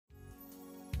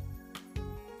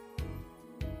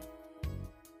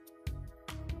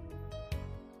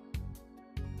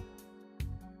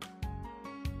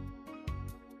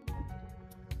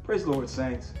Praise the Lord,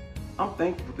 saints. I'm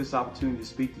thankful for this opportunity to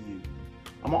speak to you.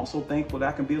 I'm also thankful that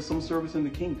I can be of some service in the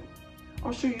kingdom.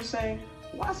 I'm sure you're saying,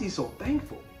 why is he so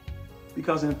thankful?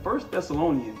 Because in 1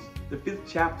 Thessalonians, the 5th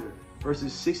chapter,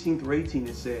 verses 16 through 18,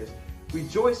 it says,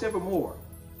 rejoice evermore,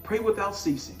 pray without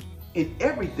ceasing, in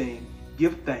everything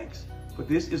give thanks, for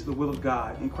this is the will of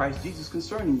God in Christ Jesus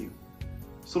concerning you.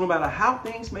 So no matter how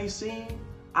things may seem,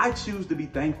 I choose to be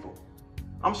thankful.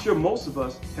 I'm sure most of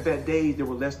us have had days that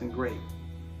were less than great.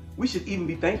 We should even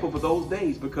be thankful for those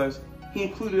days because he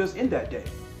included us in that day.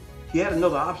 He had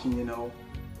another option, you know.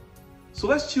 So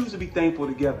let's choose to be thankful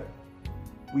together.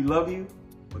 We love you,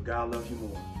 but God loves you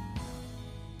more.